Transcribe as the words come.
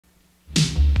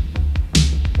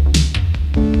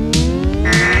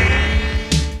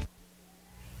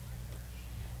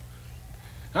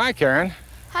Hi, Karen.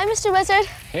 Hi, Mr. Wizard.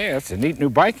 Hey, that's a neat new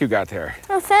bike you got there.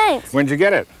 Oh, thanks. When'd you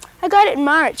get it? I got it in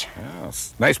March. Oh,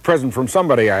 it's a nice present from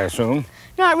somebody, I assume.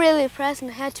 Not really a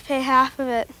present. I had to pay half of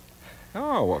it.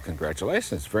 Oh, well,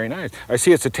 congratulations. Very nice. I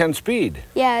see it's a 10-speed.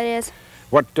 Yeah, it is.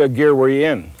 What gear were you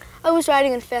in? I was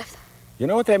riding in 5th. You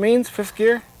know what that means, 5th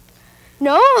gear?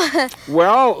 No?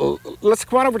 Well, let's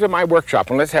go on over to my workshop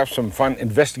and let's have some fun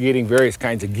investigating various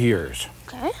kinds of gears.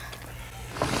 Okay.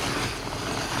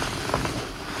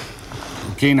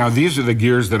 Okay, now these are the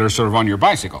gears that are sort of on your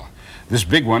bicycle. This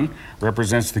big one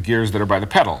represents the gears that are by the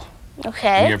pedal. Okay.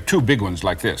 And you have two big ones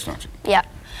like this, don't you? Yeah.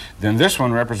 Then this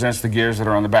one represents the gears that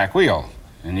are on the back wheel,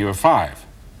 and you have 5.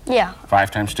 Yeah.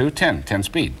 5 times 2, 10. 10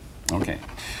 speed. Okay.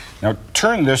 Now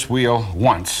turn this wheel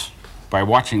once by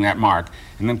watching that mark,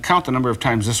 and then count the number of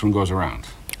times this one goes around.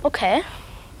 Okay.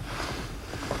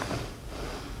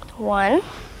 1.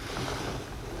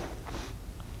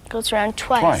 Goes around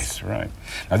twice. Twice, right.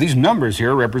 Now these numbers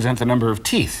here represent the number of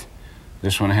teeth.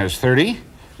 This one has 30,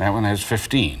 that one has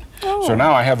 15. Oh. So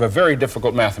now I have a very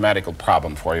difficult mathematical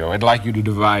problem for you. I'd like you to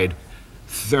divide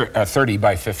 30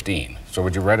 by 15. So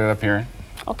would you write it up here?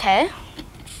 Okay.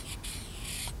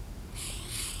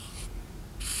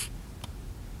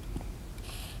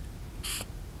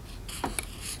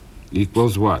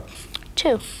 Equals what?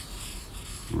 2.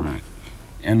 Right.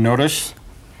 And notice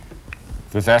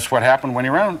that that's what happened when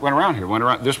he went around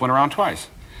here. This went around twice.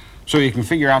 So you can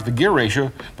figure out the gear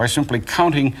ratio by simply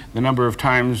counting the number of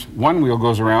times one wheel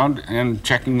goes around and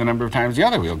checking the number of times the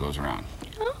other wheel goes around.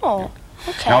 Oh,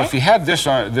 okay. Now, if you had this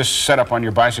set up on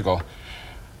your bicycle,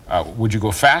 would you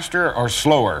go faster or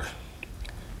slower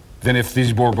than if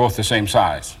these were both the same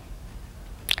size?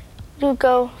 You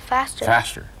go faster.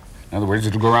 Faster. In other words,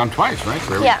 it'll go around twice, right?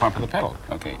 For every Yeah. pump of the pedal.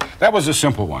 Okay. That was a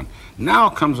simple one. Now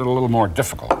comes a little more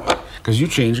difficult one, because you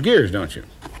change gears, don't you?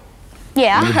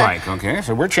 Yeah. On your bike, okay?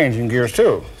 So we're changing gears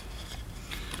too.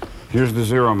 Here's the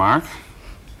 0 mark.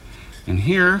 And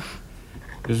here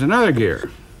is another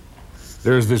gear.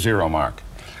 There's the 0 mark.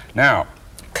 Now,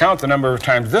 count the number of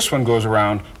times this one goes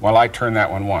around while I turn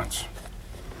that one once.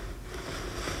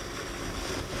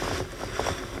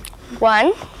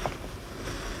 1.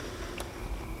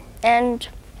 And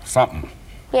Something.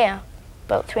 yeah,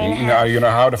 about 3.5. You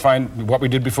know how to find what we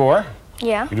did before?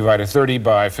 Yeah. You divided 30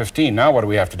 by 15. Now what do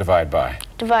we have to divide by?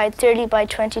 Divide 30 by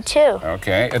 22.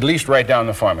 Okay. At least write down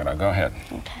the formula. Go ahead.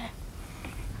 Okay.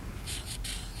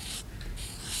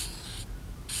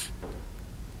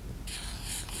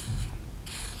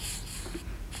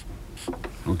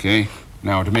 Okay.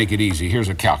 Now to make it easy, here's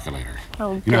a calculator.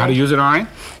 Oh, You know how to use it, all right?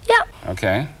 Yeah.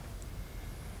 Okay.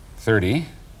 30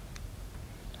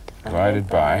 divided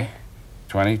by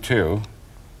 22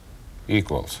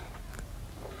 equals.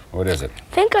 What is it? I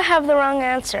think I have the wrong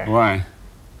answer. Why?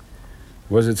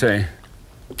 What does it say?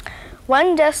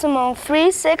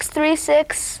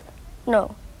 1.3636.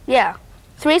 No. Yeah.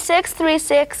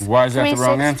 3636. Why is that the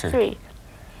wrong answer? 363.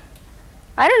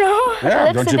 I don't know. It Yeah,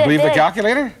 looks don't a you bit believe the big.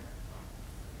 calculator?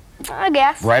 I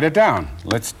guess. Write it down.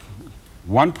 Let's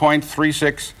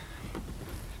 1.36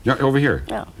 over here.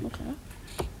 Oh, okay.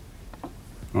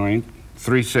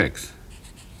 0.36.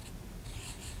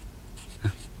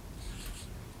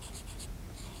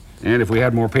 And if we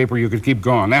had more paper, you could keep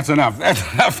going. That's enough. That's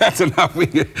enough. That's enough.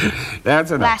 That's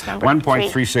enough. Last number,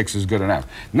 1.36 is good enough.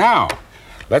 Now,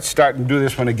 let's start and do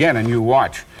this one again, and you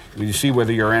watch. You see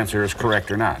whether your answer is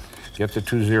correct or not. Get the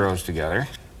 2 zeros together.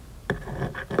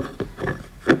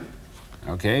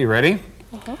 Okay, you ready?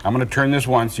 Mm-hmm. I'm going to turn this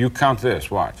once. You count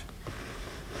this. Watch.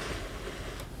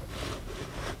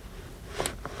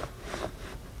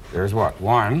 There's what?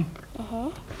 1.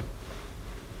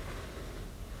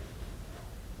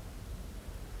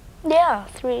 Yeah,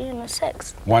 3 and a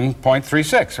 6.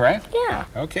 1.36, right? Yeah.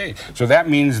 Okay, so that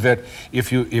means that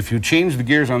if you change the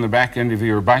gears on the back end of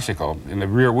your bicycle, in the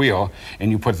rear wheel,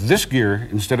 and you put this gear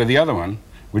instead of the other one,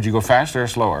 would you go faster or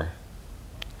slower?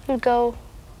 You'd go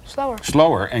slower.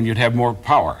 Slower, and you'd have more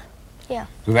power. Yeah.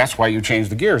 So that's why you change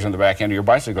the gears on the back end of your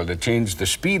bicycle, to change the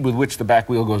speed with which the back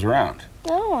wheel goes around.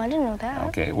 Oh, I didn't know that.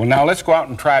 Okay, well now let's go out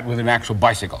and try it with an actual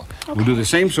bicycle. Okay. We'll do the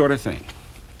same sort of thing.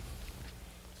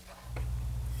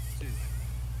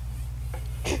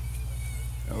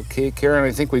 Okay, Karen,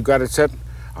 I think we've got it set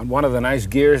on one of the nice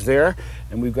gears there,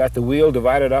 and we've got the wheel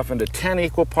divided up into 10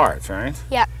 equal parts, right?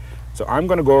 Yeah. So I'm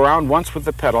going to go around once with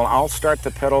the pedal. I'll start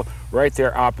the pedal right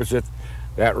there opposite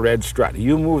that red strut.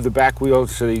 You move the back wheel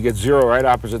so that you get 0 right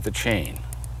opposite the chain.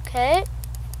 Okay.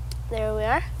 There we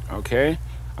are. Okay?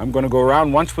 I'm going to go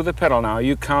around once with the pedal now.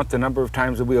 You count the number of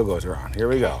times the wheel goes around. Here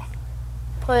we go.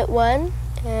 0.1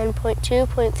 and 0.2,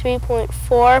 0.3,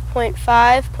 0.4,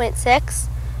 0.5, 0.6,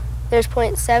 There's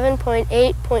 0.7,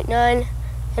 0.8, 0.9,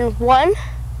 and 1.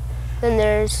 Then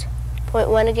there's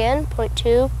 0.1 again,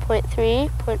 0.2, 0.3,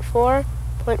 0.4,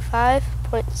 0.5,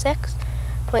 0.6,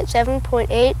 0.7,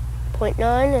 0.8,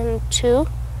 0.9, and 2.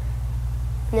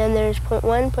 And then there's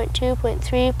 0.1, 0.2,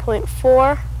 0.3,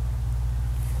 0.4,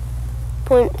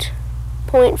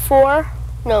 0.4,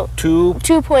 no,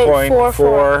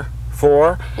 2.44.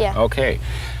 4? Yeah. Okay.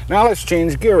 Now let's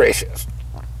change gear ratios.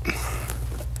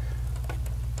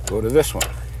 Go to this one.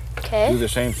 Okay. Do the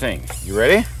same thing. You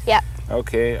ready? Yeah.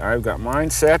 Okay, I've got mine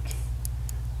set.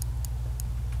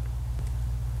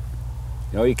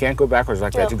 No, you can't go backwards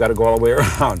like that. You got to go all the way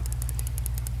around.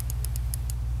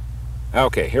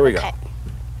 Okay, here we go.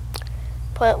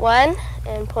 0.1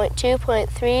 and 0.2,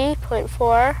 0.3,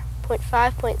 0.4,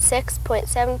 0.5, 0.6,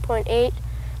 0.7, 0.8,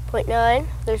 0.9.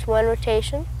 There's 1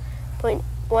 rotation. 0.1,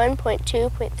 0.2,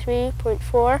 0.3,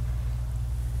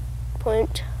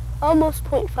 0.4, almost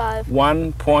 0.5.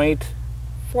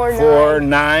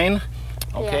 1.49.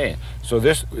 Okay, yeah. So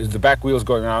this is the back wheel's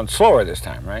going around slower this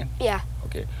time, right? Yeah.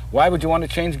 Okay. Why would you want to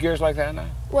change gears like that now?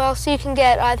 Well, so you can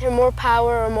get either more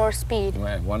power or more speed.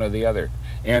 Right, one or the other.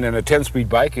 And in a 10-speed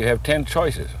bike, you have 10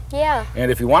 choices. Yeah.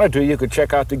 And if you wanted to, you could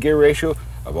check out the gear ratio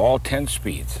of all 10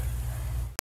 speeds.